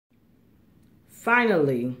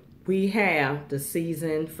Finally, we have the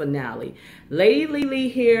season finale. Lady Lily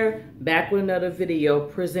here, back with another video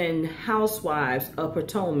presenting Housewives of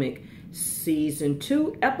Potomac, Season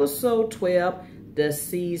 2, Episode 12, the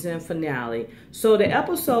season finale. So the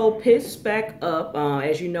episode picks back up.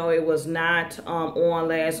 As you know, it was not on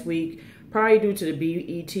last week, probably due to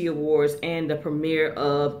the BET Awards and the premiere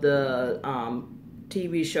of the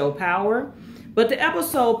TV show Power. But the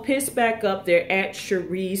episode picks back up. They're at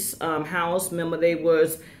Sheree's house. Remember, they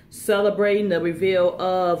was celebrating the reveal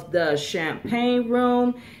of the champagne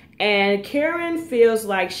room. And Karen feels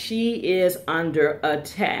like she is under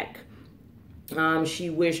attack. She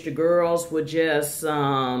wished the girls would just,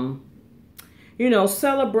 celebrate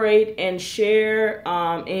and share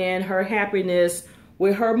in her happiness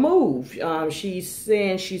with her move. She's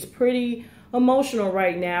saying she's pretty emotional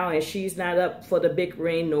right now, and she's not up for the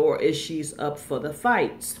bickering, nor is she's up for the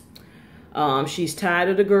fights. She's tired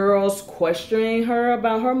of the girls questioning her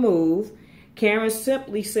about her move. Karen's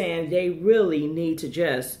simply saying they really need to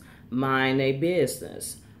just mind their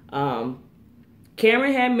business.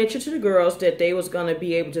 Karen had mentioned to the girls that they was going to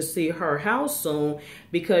be able to see her house soon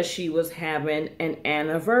because she was having an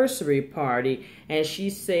anniversary party. And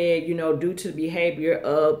she said, due to the behavior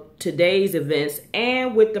of today's events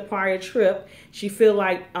and with the prior trip, she feel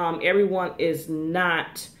like everyone is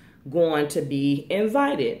not going to be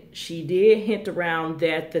invited. She did hint around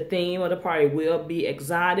that the theme of the party will be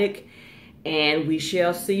exotic, and we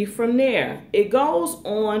shall see from there. It goes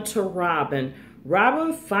on to Robin.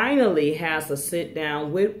 Robin finally has a sit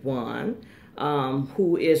down with Juan,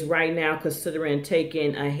 who is right now considering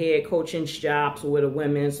taking a head coaching job with a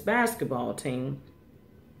women's basketball team.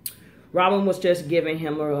 Robin was just giving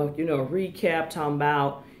him a recap, talking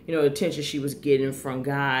about the attention she was getting from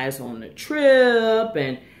guys on the trip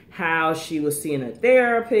and how she was seeing a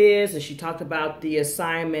therapist, and she talked about the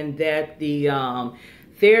assignment that the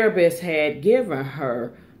therapist had given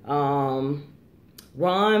her.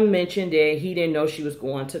 Ron mentioned that he didn't know she was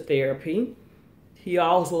going to therapy. He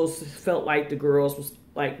also felt like the girls was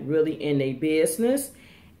really in their business,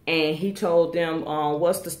 and he told them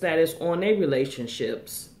what's the status on their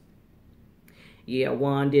relationships. Yeah,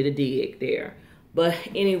 Juan did a dig there. But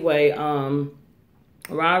anyway,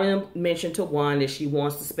 Robin mentioned to Juan that she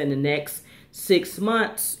wants to spend the next 6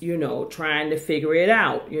 months, trying to figure it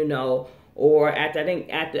out, or I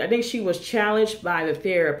think she was challenged by the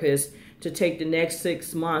therapist to take the next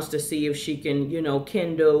 6 months to see if she can,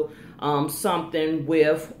 kindle something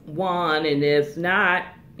with Juan. And if not,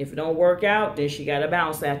 if it don't work out, then she got to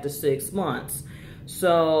bounce after 6 months.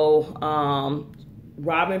 So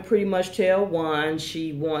Robin pretty much tell Juan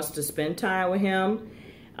she wants to spend time with him.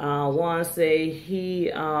 Juan say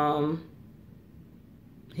I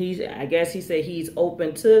guess he said he's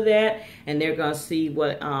open to that, and they're gonna see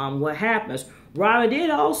what happens. Robin did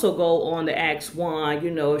also go on to ask Juan,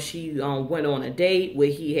 if she went on a date where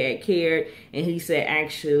he had cared, and he said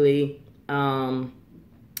actually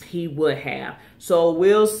he would have. So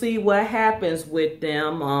we'll see what happens with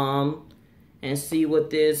them and see what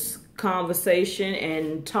this conversation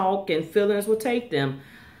and talk and feelings will take them.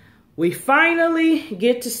 We finally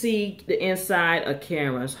get to see the inside of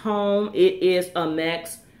Karen's home. It is a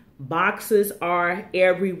mess. Boxes are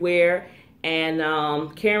everywhere. And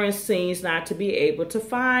Karen seems not to be able to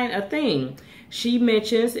find a thing. She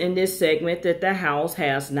mentions in this segment that the house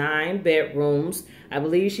has 9 bedrooms. I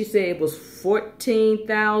believe she said it was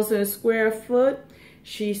 14,000 square foot.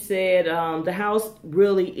 She said the house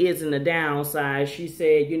really isn't a downside. She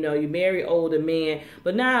said, you marry older men,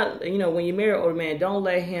 but now, when you marry older man, don't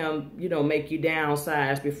let him, make you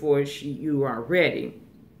downsize before you are ready.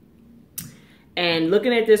 And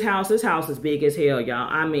looking at this house is big as hell, y'all.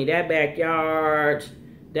 I mean, that backyard,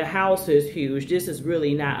 the house is huge. This is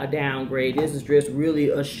really not a downgrade. This is just really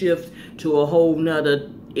a shift to a whole nother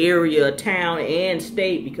area, town, and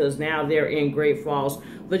state, because now they're in Great Falls,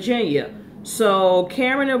 Virginia. So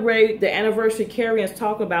Karen and Ray, the anniversary Karen's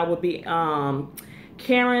talking about would be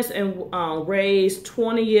Karen's and Ray's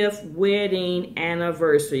 20th wedding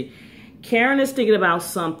anniversary. Karen is thinking about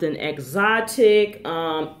something exotic,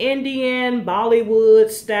 Indian,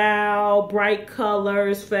 Bollywood style, bright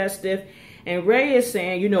colors, festive. And Ray is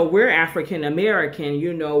saying, we're African American,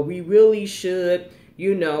 we really should,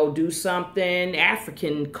 do something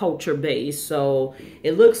African culture based. So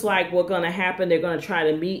it looks like what's going to happen, they're going to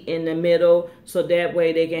try to meet in the middle so that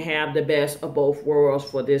way they can have the best of both worlds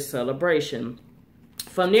for this celebration.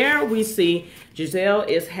 From there, we see Giselle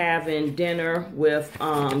is having dinner with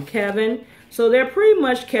Kevin. So they're pretty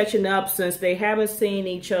much catching up since they haven't seen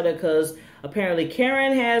each other because apparently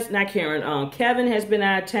Kevin has been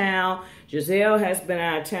out of town. Giselle has been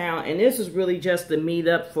out of town. And this is really just the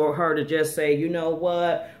meetup for her to just say, you know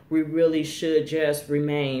what? We really should just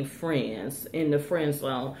remain friends in the friend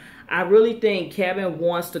zone. I really think Kevin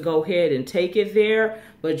wants to go ahead and take it there,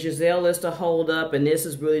 but Giselle is to hold up, and this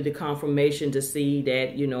is really the confirmation to see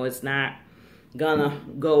that, you know, it's not gonna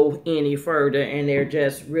go any further, and they're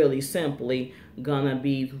just really simply gonna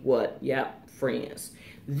be what? Yep, friends.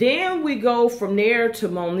 Then we go from there to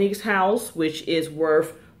Monique's house, which is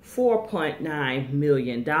worth $4.9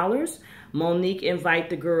 million. Monique invite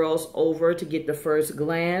the girls over to get the first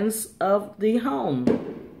glance of the home.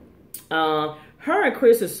 Her and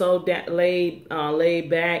Chris is so laid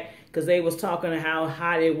back because they was talking how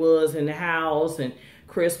hot it was in the house, and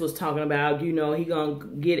Chris was talking about, you know, he gonna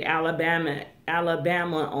get Alabama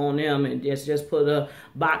on them and just put a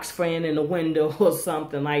box fan in the window or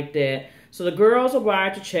something like that. So the girls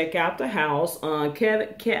arrived to check out the house.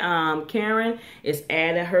 Karen is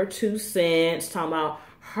adding her 2 cents, talking about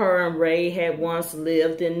her and Ray had once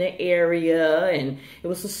lived in the area, and it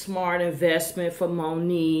was a smart investment for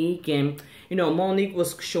Monique. And, you know, Monique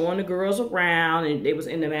was showing the girls around, and they was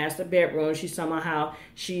in the master bedroom. She's talking about how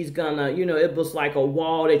she's gonna, you know, it was like a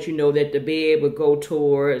wall that, you know, that the bed would go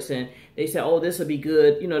towards, and they said, oh, this would be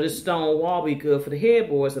good, you know, this stone wall be good for the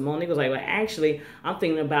headboards. And Monique was like, well, actually, I'm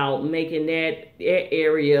thinking about making that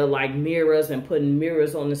area like mirrors and putting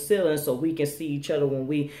mirrors on the ceiling so we can see each other when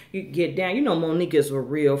we get down. You know, Monique is a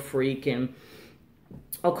real freak. And,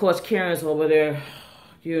 of course, Karen's over there,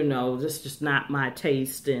 you know, this is just not my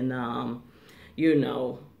taste in, you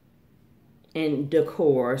know, in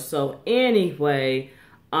decor. So, anyway,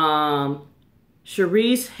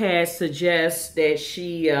 Charisse has suggested that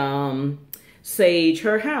she sage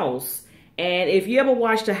her house. And if you ever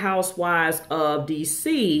watched the Housewives of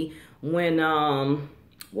DC, when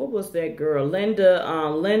what was that girl?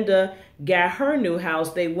 Linda got her new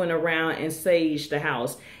house, they went around and saged the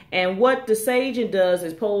house. And what the saging does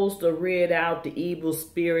is supposed to rid out the evil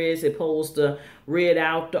spirits. It's supposed to rid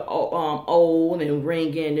out the old and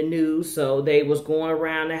bring in the new. So they was going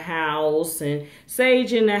around the house and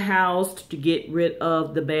saging the house to get rid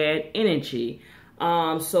of the bad energy.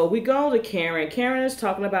 So we go to Karen. Karen is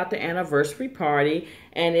talking about the anniversary party,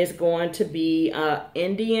 and it's going to be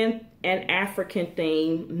Indian and African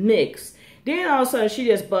theme mix. Then all of a sudden she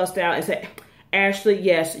just bust out and said, Ashley,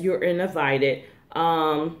 yes, you're invited.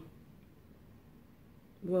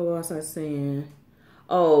 What was I saying?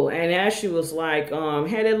 Oh, and Ashley was like,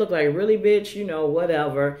 had it look like really, bitch, you know,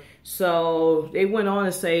 whatever. So they went on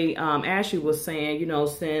to say, Ashley was saying, you know,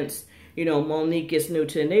 since, you know, Monique is new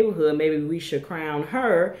to the neighborhood, maybe we should crown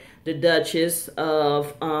her the Duchess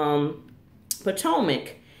of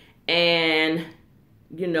Potomac. And,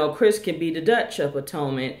 you know, Chris can be the Dutch of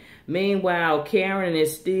Potomac. Meanwhile, Karen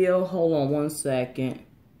is still, hold on one second.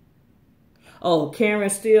 Oh,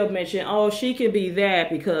 Karen still mentioned, oh, she can be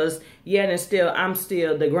that because yet and still, I'm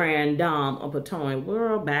still the Grand Dame of Potomac.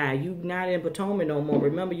 Well, bye. You not in Potomac no more.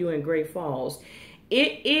 Remember, you in Great Falls.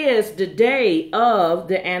 It is the day of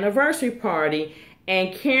the anniversary party,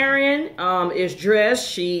 and Karen is dressed.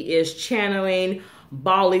 She is channeling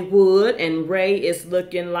Bollywood, and Ray is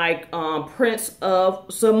looking like Prince of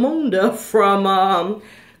Zamunda from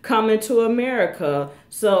Coming to America.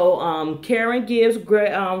 So Karen gives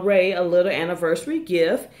Ray a little anniversary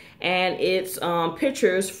gift, and it's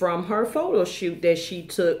pictures from her photo shoot that she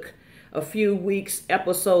took a few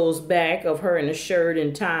episodes back of her in a shirt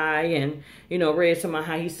and tie, and, you know, Ray's talking about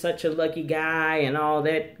how he's such a lucky guy and all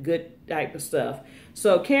that good type of stuff.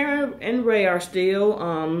 So Karen and Ray are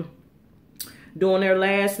still doing their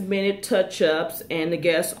last minute touch-ups, and the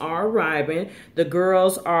guests are arriving. The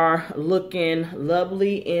girls are looking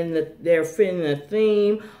lovely they're fitting the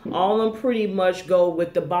theme. All of them pretty much go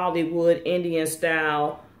with the Bollywood Indian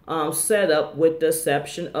style setup, with the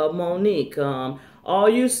exception of Monique. All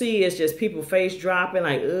you see is just people face dropping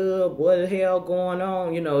like, ugh, what the hell going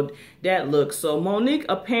on? You know, that look. So Monique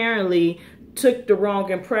apparently took the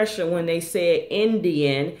wrong impression when they said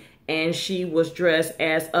Indian, and she was dressed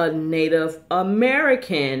as a Native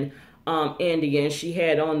American Indian. She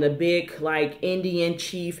had on the big, like, Indian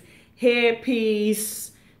chief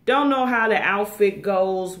headpiece. Don't know how the outfit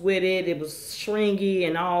goes with it. It was stringy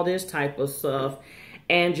and all this type of stuff.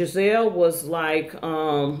 And Giselle was like,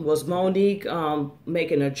 was Monique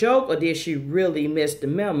making a joke, or did she really miss the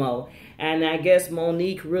memo? And I guess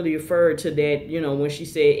Monique really referred to that, you know, when she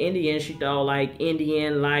said Indian, she thought like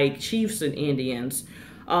Indian, like chiefs and Indians.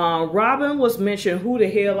 Robin was mentioned, who the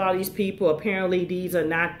hell are these people? Apparently these are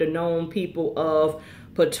not the known people of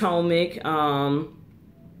Potomac.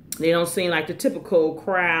 They don't seem like the typical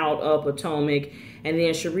crowd of Potomac. And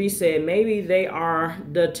then Cherie said maybe they are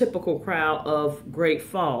the typical crowd of Great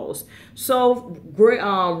Falls. So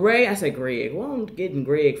Ray, I said Greg. Well, I'm getting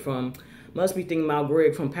Greg from, must be thinking about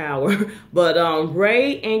Greg from Power. But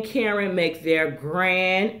Ray and Karen make their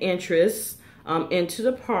grand entrance into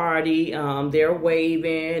the party. They're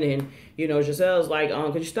waving, and you know, Giselle's like,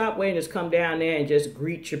 could you stop waving, just come down there and just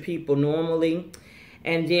greet your people normally.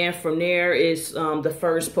 And then from there is the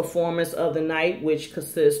first performance of the night, which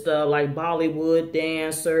consists of like Bollywood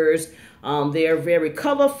dancers. They're very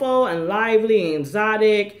colorful and lively and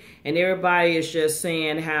exotic. And everybody is just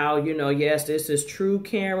saying how, you know, yes, this is true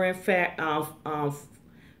Karen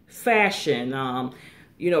fashion.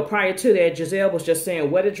 You know, prior to that, Giselle was just saying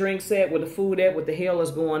where the drinks at, where the food at, what the hell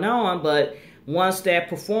is going on. But once that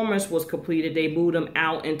performance was completed, they moved them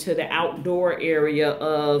out into the outdoor area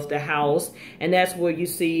of the house. And that's where you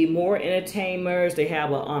see more entertainers. They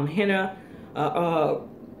have a henna,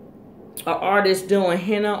 artist doing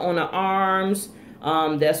henna on the arms.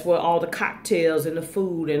 That's where all the cocktails and the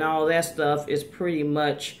food and all that stuff is pretty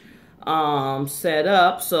much set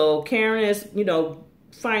up. So Karen is, you know,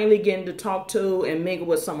 finally getting to talk to and mingle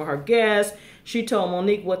with some of her guests. She told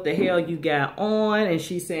Monique what the hell you got on, and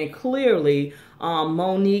she's saying clearly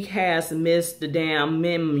Monique has missed the damn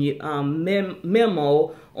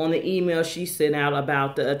memo on the email she sent out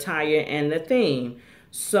about the attire and the theme.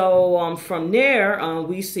 So from there,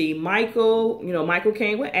 we see Michael. You know, Michael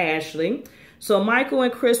came with Ashley. So Michael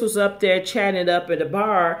and Chris was up there chatting it up at the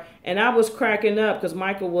bar, and I was cracking up because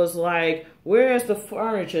Michael was like, where's the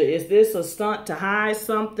furniture? Is this a stunt to hide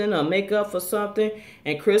something or make up for something?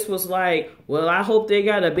 And Chris was like, well, I hope they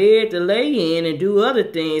got a bed to lay in and do other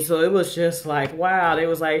things. So it was just like, wow. They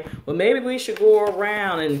was like, well, maybe we should go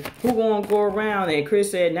around. And who gonna go around? And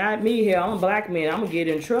Chris said, not me, hell, I'm a black man. I'm gonna get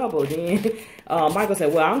in trouble. Then Michael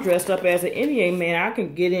said, well, I'm dressed up as an Indian man. I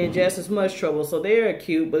can get in just as much trouble. So they're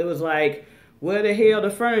cute, but it was like, where the hell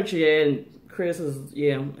the furniture at? And Chris is,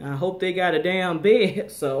 yeah, I hope they got a damn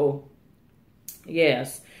bed. So,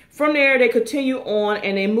 yes. From there, they continue on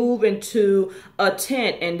and they move into a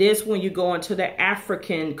tent. And this when you go into the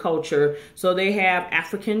African culture. So they have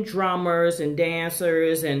African drummers and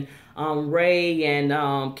dancers, and Ray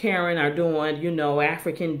and Karen are doing, you know,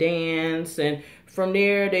 African dance. And from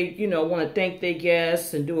there, they, you know, want to thank their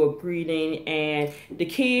guests and do a greeting. And the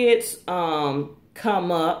kids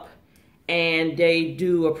come up and they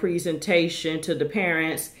do a presentation to the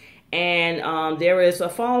parents. And there is a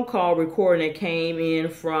phone call recording that came in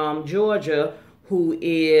from Georgia, who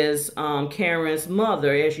is Karen's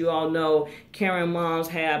mother. As you all know, Karen's moms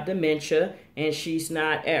have dementia and she's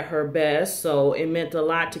not at her best. So it meant a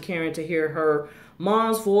lot to Karen to hear her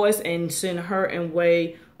mom's voice and send her and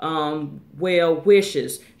way well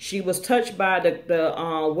wishes. She was touched by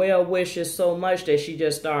the well wishes so much that she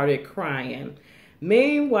just started crying.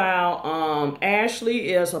 Meanwhile,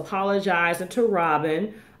 Ashley is apologizing to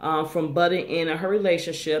Robin from butting into her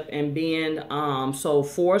relationship and being so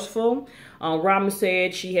forceful. Robin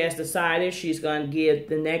said she has decided she's going to give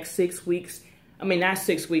the next 6 weeks, I mean, not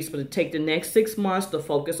 6 weeks, but to take the next 6 months to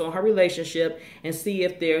focus on her relationship and see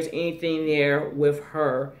if there's anything there with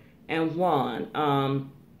her and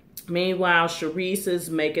Juan. Meanwhile, Charisse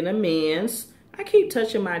is making amends. I keep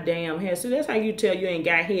touching my damn hair. So that's how you tell you ain't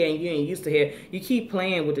got hair and you ain't used to hair. You keep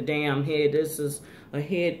playing with the damn hair. This is a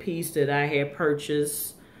headpiece that I had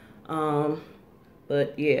purchased.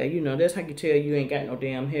 But yeah, you know, that's how you tell you ain't got no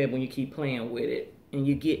damn hair when you keep playing with it. And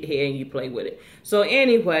you get hair and you play with it. So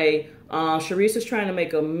anyway, Charisse is trying to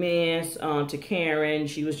make amends to Karen.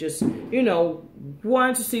 She was just, you know,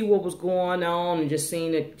 wanting to see what was going on and just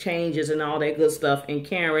seeing the changes and all that good stuff in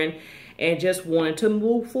Karen. And just wanted to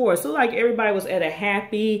move forward. So like everybody was at a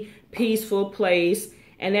happy, peaceful place.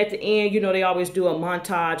 And at the end, you know, they always do a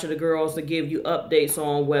montage of the girls to give you updates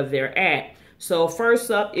on where they're at. So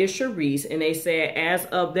first up is Charisse. And they said as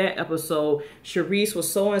of that episode, Charisse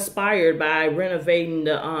was so inspired by renovating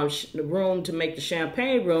the room to make the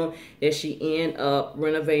champagne room that she ended up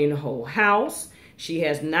renovating the whole house. She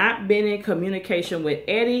has not been in communication with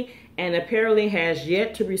Eddie and apparently has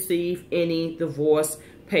yet to receive any divorce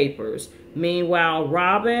papers. Meanwhile,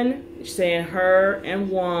 Robin saying her and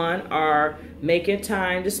Juan are making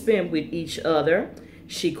time to spend with each other.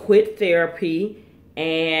 She quit therapy,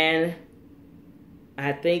 and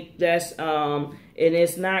I think that's and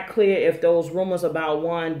it's not clear if those rumors about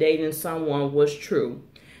Juan dating someone was true.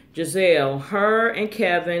 Giselle, her and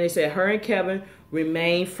Kevin, they said her and Kevin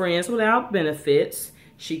remain friends without benefits.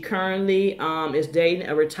 She currently is dating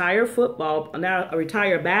a retired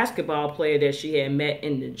basketball player that she had met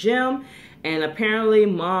in the gym. And apparently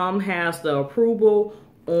mom has the approval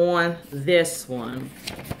on this one.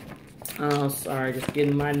 Oh, sorry, just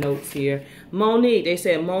getting my notes here. Monique, they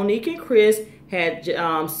said Monique and Chris had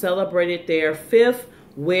celebrated their 5th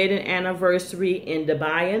wedding anniversary in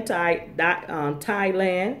Dubai and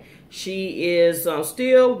Thailand. She is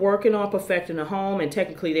still working on perfecting the home, and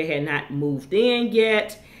technically they had not moved in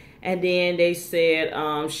yet. And then they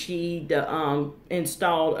said she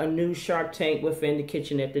installed a new shark tank within the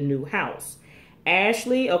kitchen at the new house.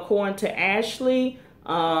 Ashley, according to Ashley,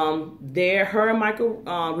 her and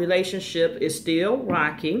Michael relationship is still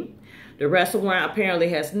rocking. The restaurant apparently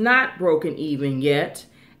has not broken even yet,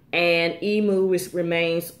 and Emu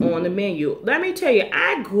remains on the menu. Let me tell you,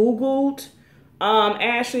 I googled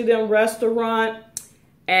Ashley them restaurant,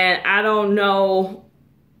 and I don't know,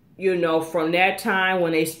 you know, from that time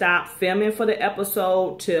when they stopped filming for the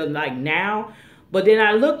episode till like now. But then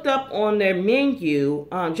I looked up on their menu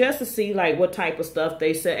just to see like what type of stuff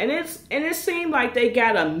they said, and it seemed like they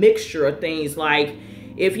got a mixture of things. Like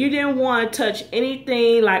if you didn't want to touch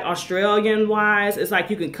anything like Australian wise, it's like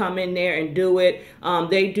you can come in there and do it.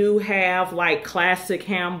 They do have like classic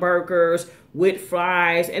hamburgers with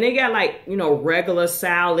fries, and they got like, you know, regular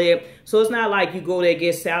salad. So it's not like you go there and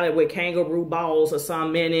get salad with kangaroo balls or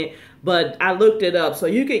something in it. But I looked it up, so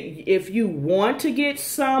you could, if you want to get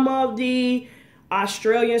some of the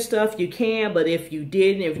Australian stuff, you can. But if you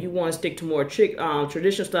didn't, if you want to stick to more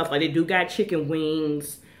traditional stuff, like they do got chicken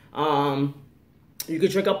wings. You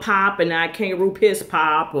could drink a pop and not kangaroo piss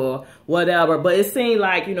pop or whatever. But it seemed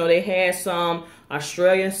like, you know, they had some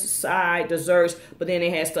Australian side desserts, but then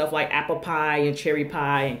they had stuff like apple pie and cherry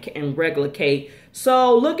pie and regular cake.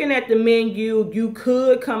 So looking at the menu, you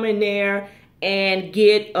could come in there and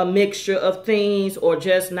get a mixture of things, or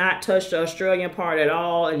just not touch the Australian part at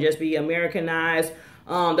all and just be Americanized.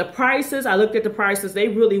 The prices, I looked at the prices, they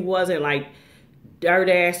really wasn't like dirt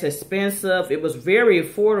ass expensive. It was very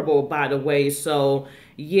affordable, by the way. So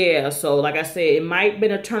yeah, so like I said, it might have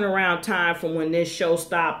been a turnaround time from when this show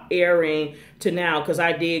stopped airing to now, because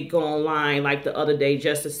I did go online like the other day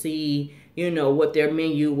just to see, you know, what their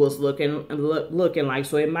menu was looking like.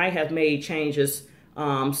 So it might have made changes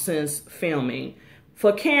since filming.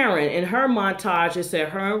 For Karen, in her montage, it said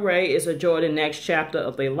her and Ray is enjoying the next chapter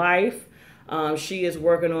of their life. She is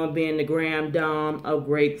working on being the Grand Dame of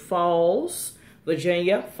Great Falls,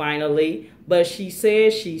 Virginia, finally. But she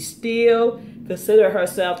says she still considers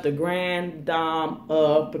herself the Grand Dame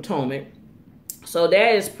of Potomac. So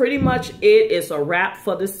that is pretty much it. It's a wrap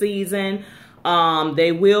for the season.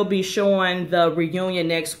 They will be showing the reunion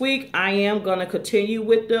next week. I am going to continue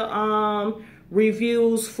with the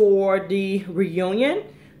reviews for the reunion.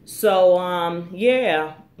 So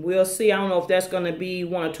yeah, we'll see. I don't know if that's going to be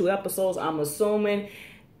 1 or 2 episodes. I'm assuming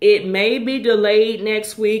it may be delayed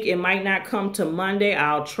next week. It might not come to Monday.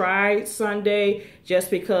 I'll try Sunday just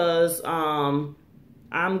because I'm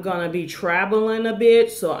going to be traveling a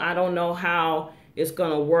bit. So I don't know how it's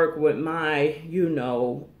going to work with my, you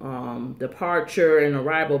know, departure and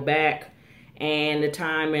arrival back and the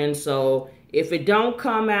timing. So if it don't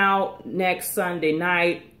come out next Sunday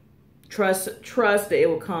night, trust that it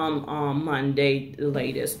will come on Monday the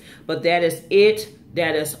latest. But that is it.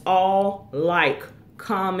 That is all. Like,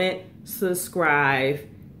 comment, subscribe.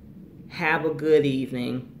 Have a good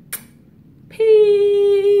evening.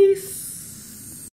 Peace.